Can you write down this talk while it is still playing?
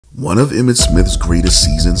One of Emmitt Smith's greatest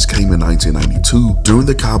seasons came in 1992 during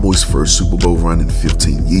the Cowboys' first Super Bowl run in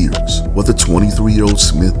 15 years. What the 23-year-old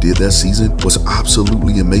Smith did that season was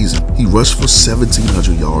absolutely amazing. He rushed for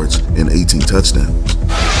 1,700 yards and 18 touchdowns.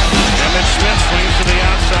 Emmitt Smith swings to the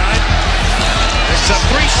outside. It's a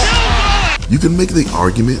three. You can make the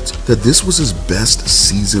argument that this was his best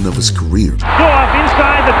season of his career. Go up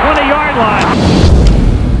inside the 20-yard line.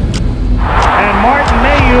 And Martin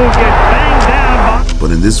Mayhew gets banged down. But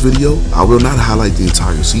in this video, I will not highlight the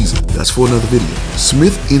entire season. That's for another video.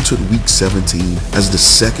 Smith entered week 17 as the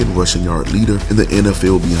second rushing yard leader in the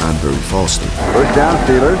NFL behind Barry Foster. First down,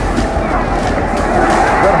 Steelers.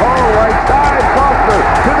 The hole right side, Foster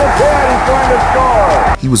to the 10, he's going to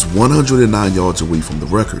score. He was 109 yards away from the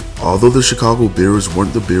record. Although the Chicago Bears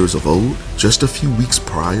weren't the Bears of old, just a few weeks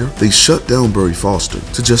prior, they shut down Barry Foster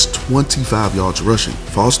to just 25 yards rushing.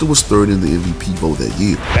 Foster was third in the MVP vote that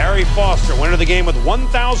year. Barry Foster went into the game with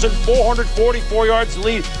 1,444 yards to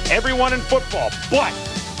lead everyone in football. But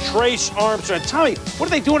Trace Armstrong, tell me, what are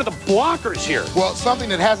they doing to the blockers here? Well, something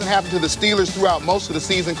that hasn't happened to the Steelers throughout most of the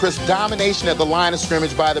season, Chris, domination at the line of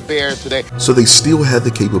scrimmage by the Bears today. So they still had the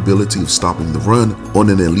capability of stopping the run on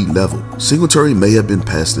an elite level. Singletary may have been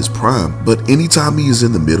past his prime, but anytime he is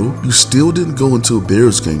in the middle, you still didn't go into a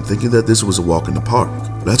Bears game thinking that this was a walk in the park.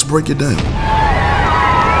 Let's break it down.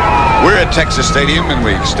 We're at Texas Stadium, and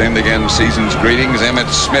we extend again season's greetings. Emmitt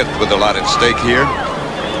Smith with a lot at stake here.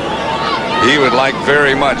 He would like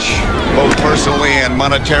very much, both personally and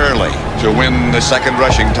monetarily, to win the second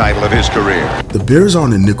rushing title of his career. The Bears are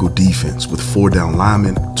in a nickel defense with 4 down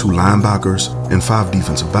linemen, 2 linebackers, and 5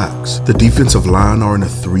 defensive backs. The defensive line are in a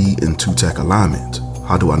 3 and 2 tech alignment.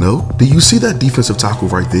 How do I know? Do you see that defensive tackle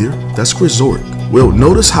right there? That's Chris Zork. Well,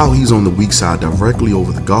 notice how he's on the weak side directly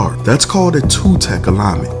over the guard. That's called a 2 tech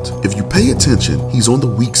alignment. If you pay attention, he's on the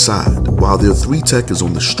weak side, while their 3 tech is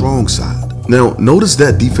on the strong side. Now, notice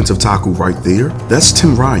that defensive tackle right there? That's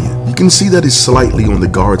Tim Ryan. You can see that he's slightly on the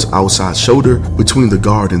guard's outside shoulder between the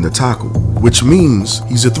guard and the tackle, which means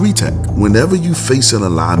he's a 3 tech. Whenever you face an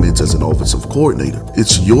alignment as an offensive coordinator,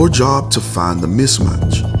 it's your job to find the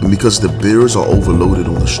mismatch. And because the Bears are overloaded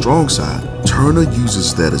on the strong side, Turner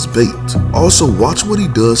uses that as bait. Also, watch what he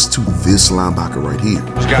does to this linebacker right here.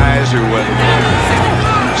 Guys who,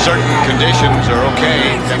 certain conditions are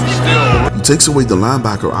okay, can still. He takes away the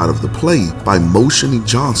linebacker out of the play by motioning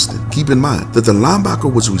Johnston. Keep in mind that the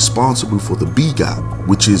linebacker was responsible for the B gap,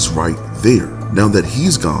 which is right there. Now that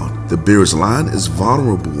he's gone, the Bears line is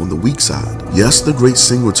vulnerable on the weak side. Yes, the great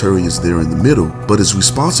Singletary is there in the middle, but his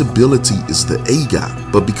responsibility is the A gap.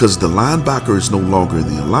 But because the linebacker is no longer in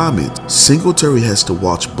the alignment, Singletary has to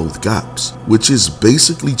watch both gaps, which is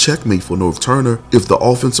basically checkmate for Norv Turner if the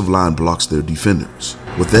offensive line blocks their defenders.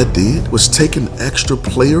 What that did was take an extra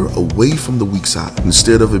player away from the weak side.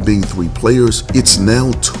 Instead of it being 3 players, it's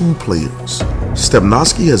now 2 players.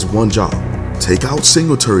 Stepnoski has one job: take out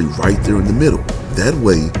Singletary right there in the middle. That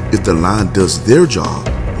way, if the line does their job,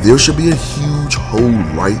 there should be a huge hole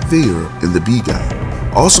right there in the B gap.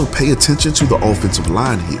 Also, pay attention to the offensive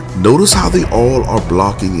line here. Notice how they all are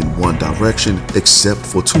blocking in one direction except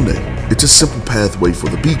for Tune. It's a simple pathway for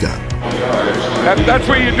the B gap. That's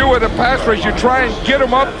what you do with a pass rush. You try and get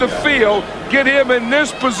him up the field, get him in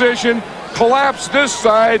this position, collapse this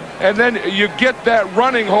side, and then you get that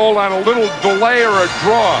running hole on a little delay or a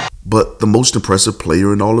draw. But the most impressive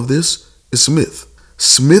player in all of this is Smith.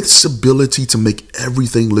 Smith's ability to make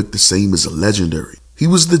everything look the same is legendary. He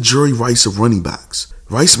was the Jerry Rice of running backs.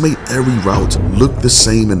 Rice made every route look the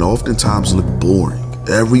same and oftentimes look boring.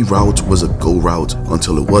 Every route was a go route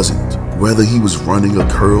until it wasn't. Whether he was running a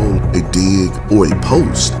curl, a dig, or a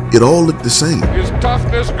post, it all looked the same. His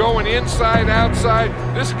toughness going inside, outside,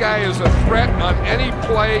 this guy is a threat on any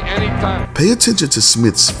play, anytime. Pay attention to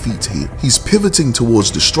Smith's feet here. He's pivoting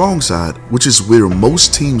towards the strong side, which is where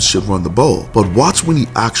most teams should run the ball. But watch when he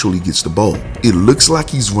actually gets the ball. It looks like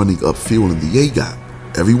he's running upfield in the A gap.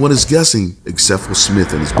 Everyone is guessing except for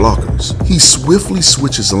Smith and his blockers. He swiftly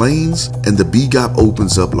switches lanes and the B gap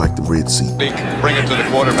opens up like the Red Sea. Bring it to the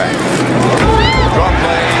quarterback. Draw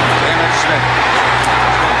play, Emmitt Smith.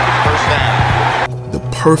 First down. The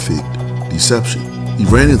perfect deception. He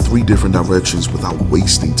ran in 3 different directions without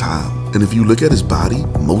wasting time. And if you look at his body,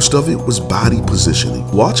 most of it was body positioning.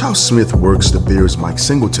 Watch how Smith works the Bears' Mike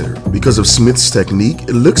Singletary. Because of Smith's technique,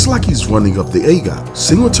 it looks like he's running up the A gap.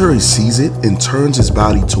 Singletary sees it and turns his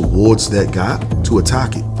body towards that gap to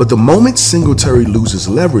attack it. But the moment Singletary loses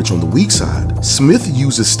leverage on the weak side, Smith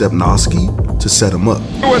uses Stepnoski to set him up.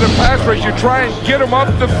 With a pass rush, you try and get him up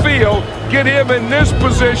the field, get him in this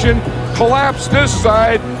position, collapse this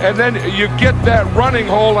side, and then you get that running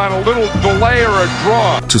hole on a little delay or a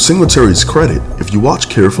draw. To Singletary's credit, if you watch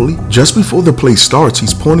carefully, just before the play starts,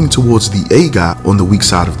 he's pointing towards the A gap on the weak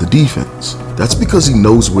side of the defense. That's because he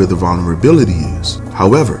knows where the vulnerability is.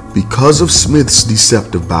 However, because of Smith's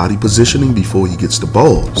deceptive body positioning before he gets the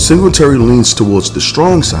ball, Singletary leans towards the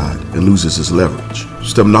strong side and loses his leverage.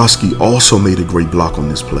 Stepnoski also made a great block on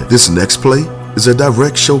this play. This next play is a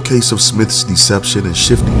direct showcase of Smith's deception and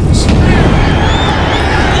shiftiness.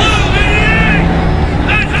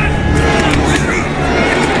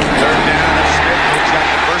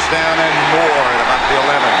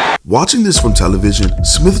 Watching this from television,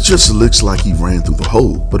 Smith just looks like he ran through the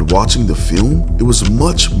hole, but watching the film, it was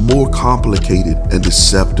much more complicated and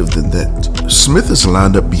deceptive than that. Smith is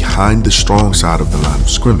lined up behind the strong side of the line of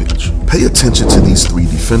scrimmage. Pay attention to these three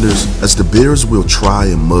defenders as the Bears will try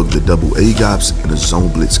and mug the double A gaps in a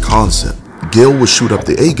zone blitz concept. Gale will shoot up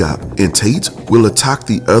the A gap, and Tate will attack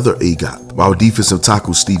the other A gap, while defensive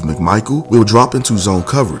tackle Steve McMichael will drop into zone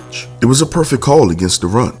coverage. It was a perfect call against the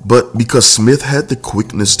run, but because Smith had the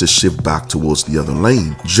quickness to shift back towards the other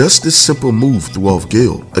lane, just this simple move threw off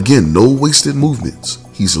Gale. Again, no wasted movements.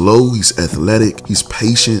 He's low, he's athletic, he's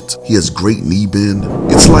patient, he has great knee bend.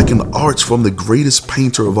 It's like an arch from the greatest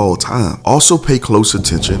painter of all time. Also pay close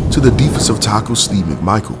attention to the defensive tackle Steve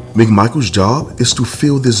McMichael. McMichael's job is to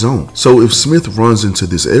fill this zone, so if Smith runs into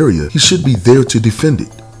this area, he should be there to defend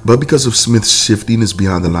it. But because of Smith's shiftiness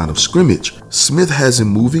behind the line of scrimmage, Smith has him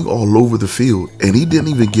moving all over the field, and he didn't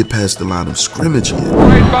even get past the line of scrimmage yet.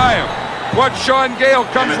 Right by him. Watch Sean Gale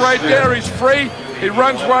comes right there. He's free. He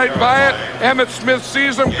runs right by it. Emmitt Smith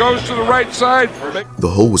sees him, goes to the right side. The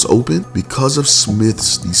hole was open because of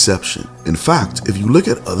Smith's deception. In fact, if you look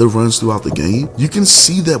at other runs throughout the game, you can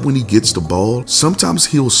see that when he gets the ball, sometimes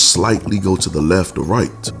he'll slightly go to the left or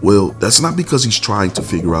right. Well, that's not because he's trying to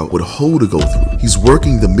figure out what hole to go through. He's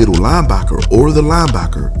working the middle linebacker or the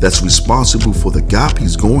linebacker that's responsible for the gap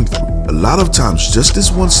he's going through. A lot of times, just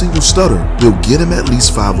this one single stutter will get him at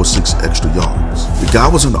least 5 or 6 extra yards. The guy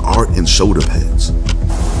was an art in shoulder pads.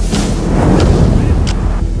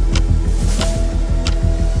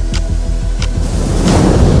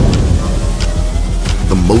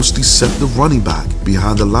 The most deceptive running back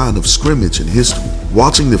behind the line of scrimmage in history.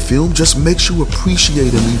 Watching the film just makes you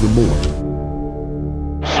appreciate him even more.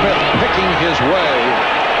 Smith picking his way.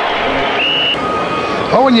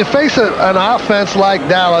 Oh, when you face an offense like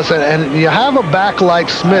Dallas and you have a back like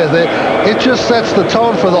Smith, it just sets the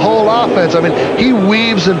tone for the whole offense. I mean, he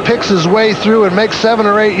weaves and picks his way through and makes 7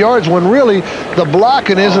 or 8 yards when really the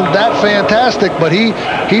blocking isn't that fantastic, but he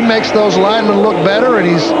makes those linemen look better, and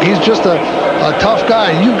he's just a tough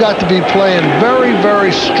guy. And you've got to be playing very,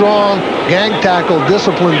 very strong gang tackle,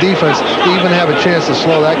 disciplined defense to even have a chance to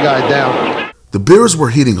slow that guy down. The Bears were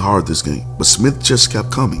hitting hard this game, but Smith just kept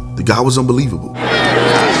coming. The guy was unbelievable.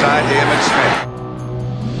 Outside to Emmitt Smith.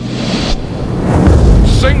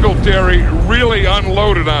 Singletary really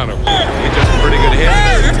unloaded on him. He took a pretty good hit,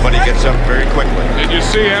 but he gets up very quickly. Did you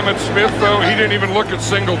see Emmitt Smith, though? He didn't even look at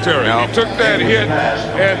Singletary. No. He took that hit.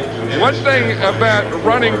 And one thing about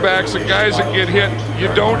running backs and guys that get hit, you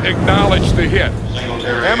don't acknowledge the hit.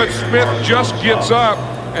 Emmitt Smith just gets up,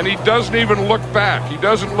 and he doesn't even look back. He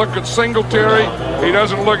doesn't look at Singletary. He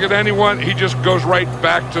doesn't look at anyone. He just goes right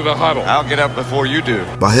back to the huddle. I'll get up before you do.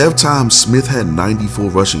 By halftime, Smith had 94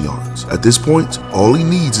 rushing yards. At this point, all he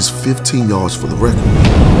needs is 15 yards for the record.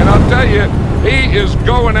 And I'll tell you, he is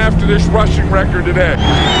going after this rushing record today.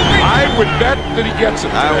 I would bet that he gets it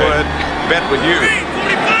today. I would bet with you.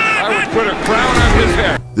 I would put a crown on his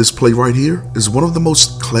head. This play right here is one of the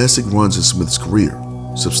most classic runs in Smith's career.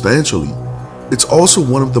 Substantially, it's also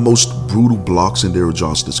one of the most brutal blocks in Daryl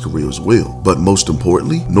Johnston's career as well. But most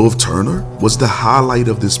importantly, Norv Turner was the highlight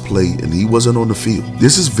of this play, and he wasn't on the field.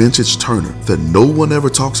 This is vintage Turner that no one ever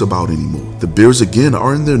talks about anymore. The Bears again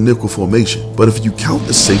are in their nickel formation, but if you count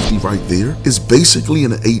the safety right there, it's basically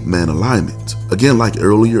an 8-man alignment. Again, like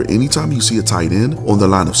earlier, anytime you see a tight end on the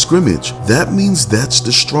line of scrimmage, that means that's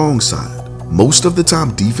the strong side. Most of the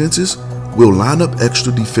time, defenses will line up extra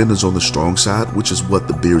defenders on the strong side, which is what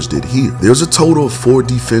the Bears did here. There's a total of 4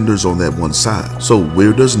 defenders on that one side. So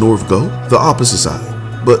where does Norv go? The opposite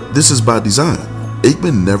side. But this is by design.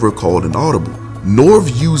 Aikman never called an audible. Norv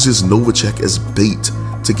uses Novacek as bait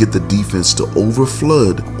to get the defense to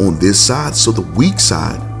overflood on this side so the weak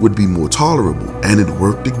side would be more tolerable. And it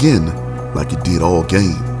worked again like it did all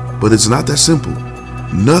game. But it's not that simple.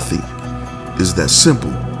 Nothing is that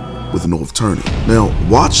simple with Norv Turner. Now,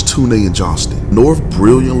 watch Tune and Johnston. Norv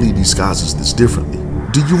brilliantly disguises this differently.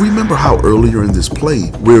 Do you remember how earlier in this play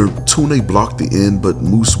where Tune blocked the end but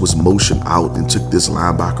Moose was motioned out and took this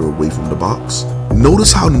linebacker away from the box?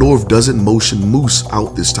 Notice how Norv doesn't motion Moose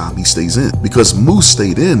out this time, he stays in. Because Moose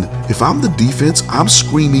stayed in, if I'm the defense, I'm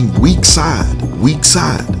screaming weak side, weak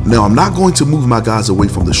side. Now, I'm not going to move my guys away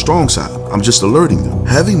from the strong side, I'm just alerting them.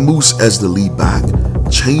 Having Moose as the lead back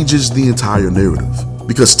changes the entire narrative.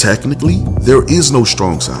 Because technically, there is no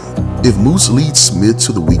strong side. If Moose leads Smith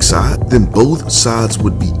to the weak side, then both sides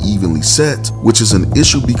would be evenly set, which is an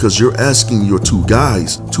issue because you're asking your two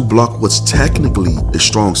guys to block what's technically a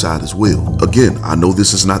strong side as well. Again, I know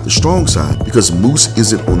this is not the strong side because Moose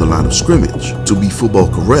isn't on the line of scrimmage. To be football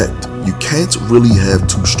correct, you can't really have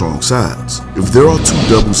two strong sides. If there are two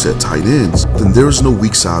double set tight ends, then there is no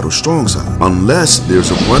weak side or strong side, unless there's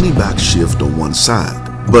a running back shift on one side.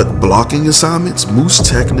 But blocking assignments, Moose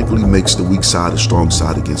technically makes the weak side a strong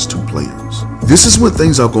side against two players. This is when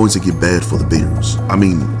things are going to get bad for the Bears. I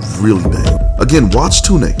mean, really bad. Again, watch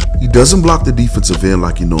Tune. He doesn't block the defensive end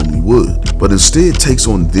like he normally would, but instead takes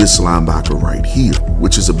on this linebacker right here,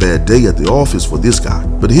 which is a bad day at the office for this guy.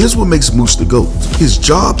 But here's what makes Moose the GOAT. His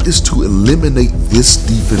job is to eliminate this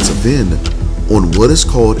defensive end on what is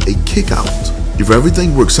called a kick out. If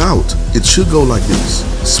everything works out, it should go like this.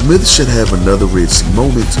 Smith should have another Red Sea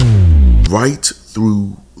moment right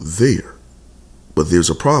through there. But there's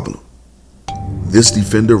a problem. This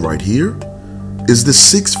defender right here is the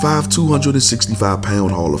 6'5",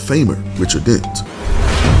 265-pound Hall of Famer, Richard Dent.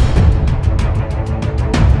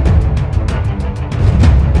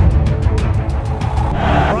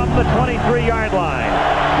 From the 23-yard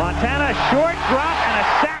line, Montana, short drop and a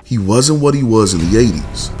sack. He wasn't what he was in the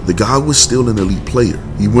 80s. The guy was still an elite player.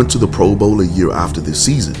 He went to the Pro Bowl a year after this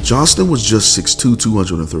season. Johnston was just 6'2",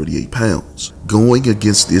 238 pounds, going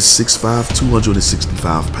against this 6'5",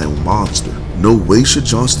 265-pound monster. No way should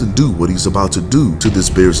Johnston do what he's about to do to this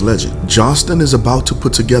Bears legend. Johnston is about to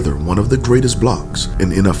put together one of the greatest blocks in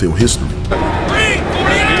NFL history. He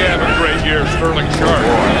had a great year, Sterling Sharp.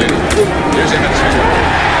 Here's Emmitt.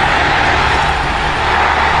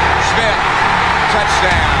 Smith,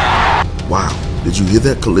 touchdown. Wow, did you hear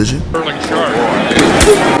that collision? Sterling Sharp.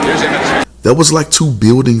 Here's Emmitt. That was like two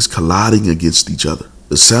buildings colliding against each other.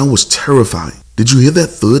 The sound was terrifying. Did you hear that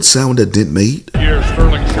thud sound that Dent made? Here's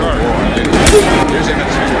Sterling Sharp. Here's Emmitt.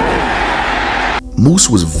 Moose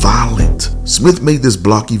was violent. Smith made this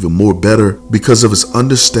block even more better because of his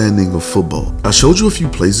understanding of football. I showed you a few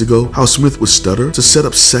plays ago how Smith would stutter to set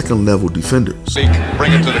up second-level defenders. Bring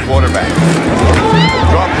it to the quarterback.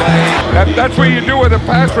 Draw play. That's what you do with a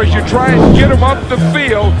pass rush. You try and get him up the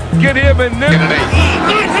field, get him in there. Get an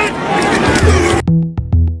 8.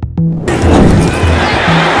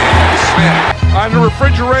 On the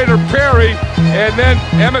refrigerator, Perry, and then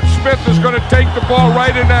Emmitt Smith is going to take the ball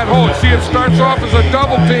right in that hole. See, it starts off as a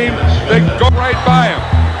double team. They go right by him.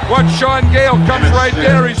 Watch Sean Gale comes right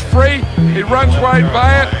there. He's free. He runs right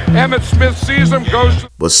by it. Emmitt Smith sees him, goes.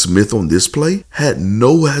 But Smith on this play had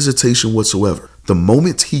no hesitation whatsoever. The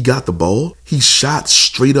moment he got the ball, he shot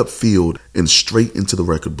straight upfield and straight into the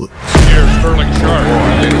record book. Here's Sterling Sharp.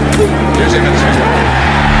 Here's Emmitt.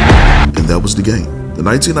 And that was the game. The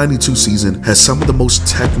 1992 season has some of the most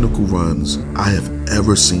technical runs I have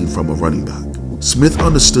ever seen from a running back. Smith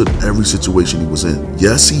understood every situation he was in.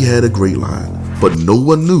 Yes, he had a great line, but no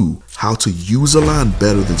one knew how to use a line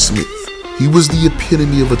better than Smith. He was the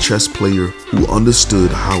epitome of a chess player who understood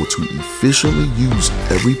how to efficiently use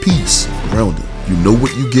every piece around him. You know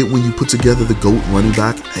what you get when you put together the GOAT running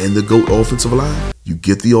back and the GOAT offensive line? You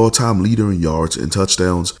get the all-time leader in yards and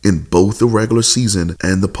touchdowns in both the regular season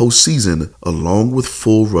and the postseason, along with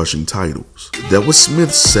full rushing titles. That was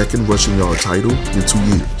Smith's second rushing yard title in 2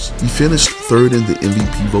 years. He finished third in the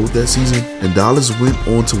MVP vote that season, and Dallas went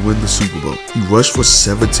on to win the Super Bowl. He rushed for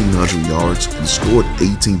 1,700 yards and scored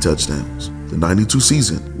 18 touchdowns. The 92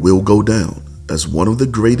 season will go down as one of the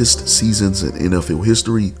greatest seasons in NFL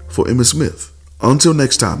history for Emmitt Smith. Until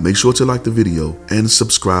next time, make sure to like the video and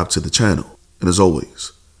subscribe to the channel. And as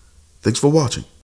always, thanks for watching.